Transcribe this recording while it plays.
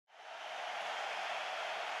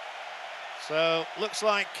So, looks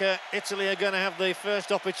like Italy are going to have the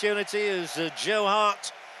first opportunity as Joe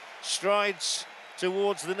Hart strides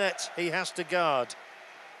towards the net. He has to guard.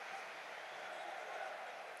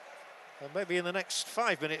 And maybe in the next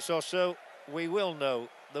 5 minutes or so, we will know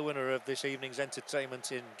the winner of this evening's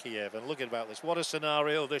entertainment in Kiev. And look about this. What a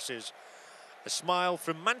scenario this is. A smile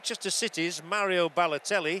from Manchester City's Mario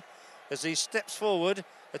Balotelli as he steps forward,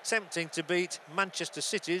 attempting to beat Manchester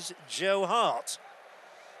City's Joe Hart.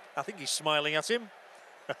 I think he's smiling at him.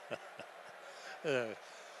 There's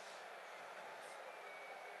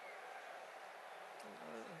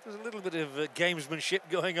a little bit of gamesmanship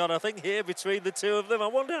going on, I think, here between the two of them. I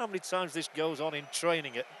wonder how many times this goes on in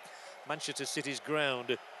training at Manchester City's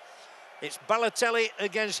ground. It's Balotelli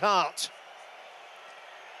against Hart.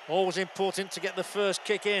 Always important to get the first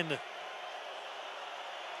kick in.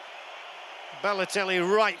 Balotelli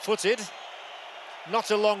right-footed.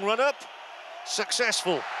 Not a long run-up.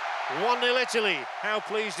 Successful. 1-0 Italy. How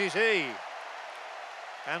pleased is he?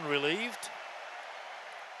 And relieved.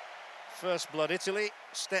 First blood Italy.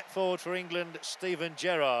 Step forward for England, Steven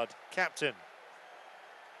Gerrard, captain.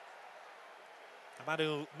 A man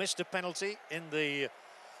who missed a penalty in the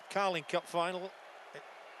Carling Cup final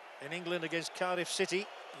in England against Cardiff City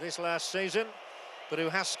this last season, but who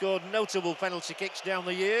has scored notable penalty kicks down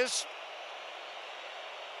the years.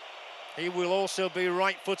 He will also be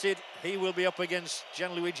right-footed. He will be up against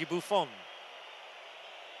Gianluigi Buffon.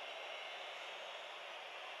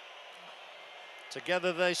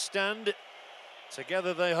 Together they stand.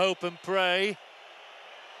 Together they hope and pray.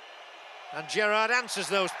 And Gerrard answers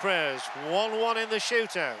those prayers. 1-1 in the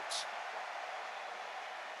shootout.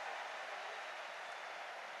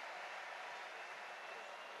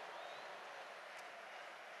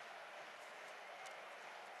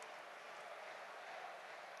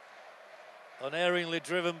 Unerringly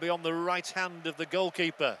driven beyond the right hand of the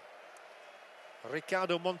goalkeeper.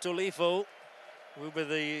 Riccardo Montolivo will be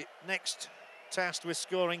the next tasked with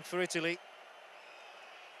scoring for Italy.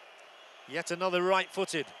 Yet another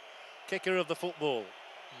right-footed kicker of the football.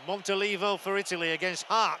 Montolivo for Italy against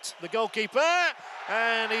Hart, the goalkeeper,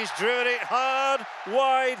 and he's driven it hard,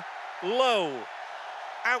 wide, low,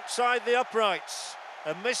 outside the uprights.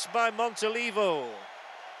 A miss by Montolivo.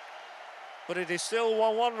 But it is still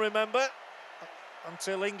 1-1, remember,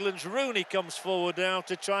 until England's Rooney comes forward now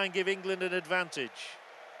to try and give England an advantage.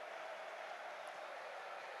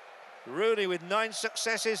 Rooney with 9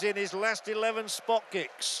 successes in his last 11 spot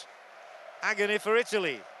kicks. Agony for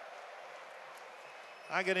Italy.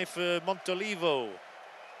 Agony for Montolivo.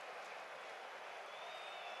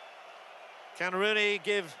 Can Rooney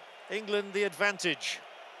give England the advantage?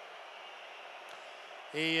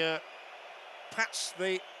 He pats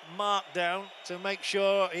the mark down to make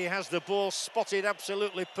sure he has the ball spotted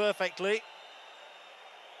absolutely perfectly.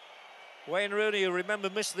 Wayne Rooney, you remember,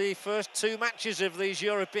 missed the first 2 matches of these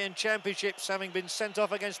European Championships, having been sent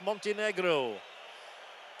off against Montenegro.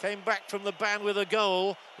 Came back from the ban with a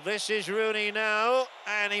goal. This is Rooney now,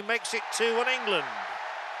 and he makes it 2-1 England.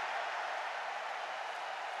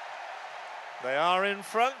 They are in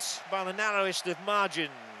front by the narrowest of margins.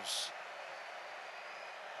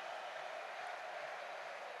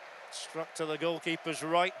 Struck to the goalkeeper's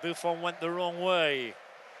right. Buffon went the wrong way.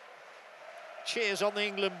 Cheers on the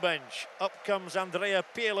England bench. Up comes Andrea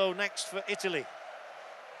Pirlo next for Italy.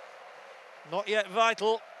 Not yet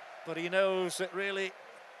vital, but he knows that really,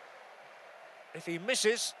 if he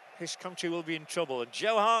misses, his country will be in trouble. And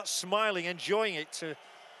Joe Hart smiling, enjoying it,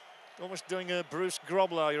 almost doing a Bruce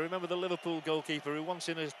Grobbelaar. You remember the Liverpool goalkeeper who once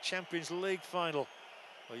in a Champions League final,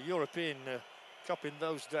 a European Cup in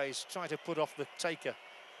those days, tried to put off the taker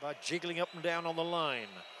by jiggling up and down on the line.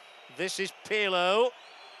 This is Pirlo.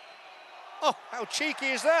 Oh, how cheeky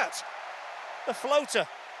is that? The floater.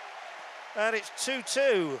 And it's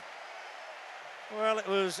 2-2. Well, it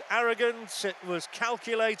was arrogant, it was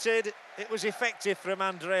calculated, it was effective from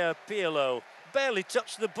Andrea Pirlo. Barely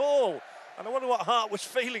touched the ball. And I wonder what Hart was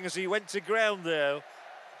feeling as he went to ground there.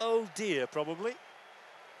 Oh dear, probably.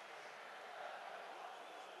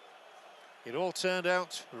 It all turned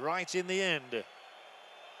out right in the end.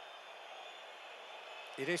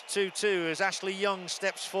 It is 2-2 as Ashley Young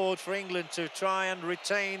steps forward for England to try and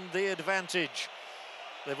retain the advantage.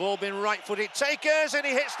 They've all been right-footed takers, and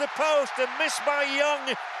he hits the post and missed by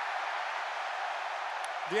Young.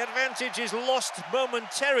 The advantage is lost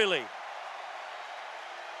momentarily.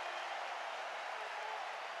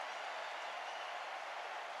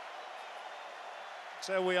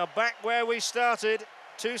 So we are back where we started.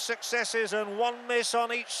 2 successes and 1 miss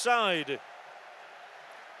on each side.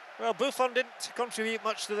 Well, Buffon didn't contribute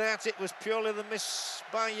much to that. It was purely the miss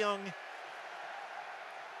by Young.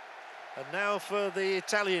 And now for the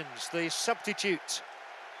Italians, the substitute,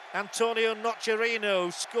 Antonio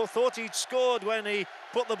Nocerino, thought he'd scored when he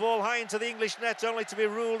put the ball high into the English net, only to be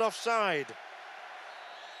ruled offside.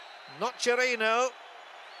 Nocerino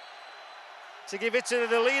to give Italy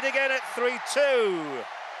the lead again at 3-2.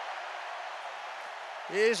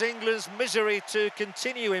 Here's England's misery to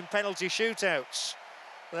continue in penalty shootouts.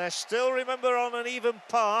 They're still, remember, on an even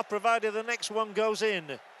par, provided the next one goes in.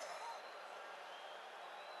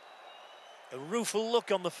 A rueful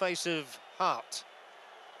look on the face of Hart.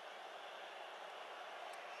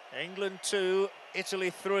 England 2, Italy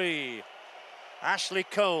 3. Ashley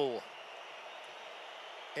Cole,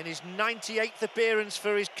 in his 98th appearance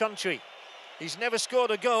for his country. He's never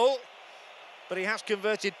scored a goal, but he has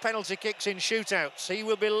converted penalty kicks in shootouts. He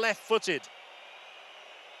will be left-footed.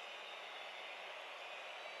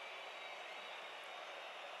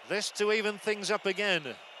 This to even things up again.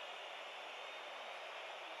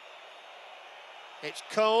 It's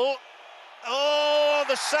Cole. Oh,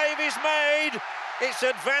 the save is made. It's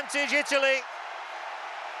advantage Italy.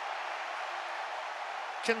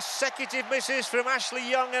 Consecutive misses from Ashley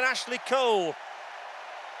Young and Ashley Cole.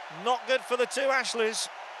 Not good for the two Ashleys.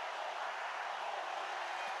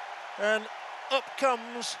 And up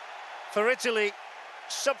comes, for Italy,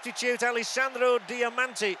 substitute Alessandro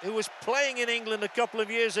Diamanti, who was playing in England a couple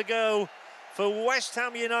of years ago for West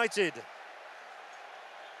Ham United.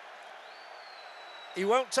 He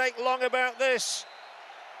won't take long about this.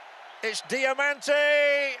 It's Diamanti,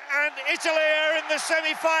 and Italy are in the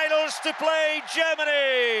semi-finals to play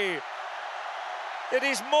Germany. It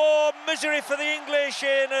is more misery for the English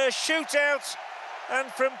in a shootout, and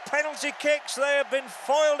from penalty kicks they have been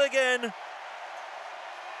foiled again.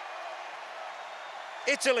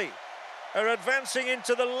 Italy are advancing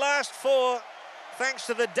into the last four thanks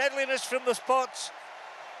to the deadliness from the spots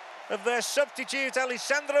of their substitute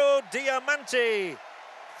Alessandro Diamanti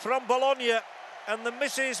from Bologna, and the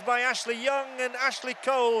misses by Ashley Young and Ashley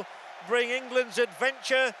Cole bring England's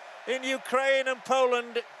adventure in Ukraine and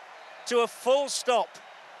Poland to a full stop.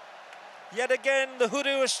 Yet again, the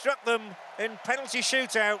hoodoo has struck them in penalty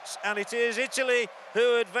shootouts, and it is Italy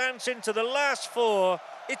who advance into the last four.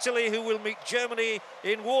 Italy who will meet Germany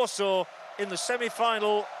in Warsaw in the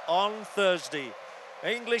semi-final on Thursday.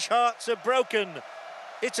 English hearts are broken.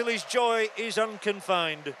 Italy's joy is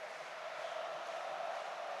unconfined.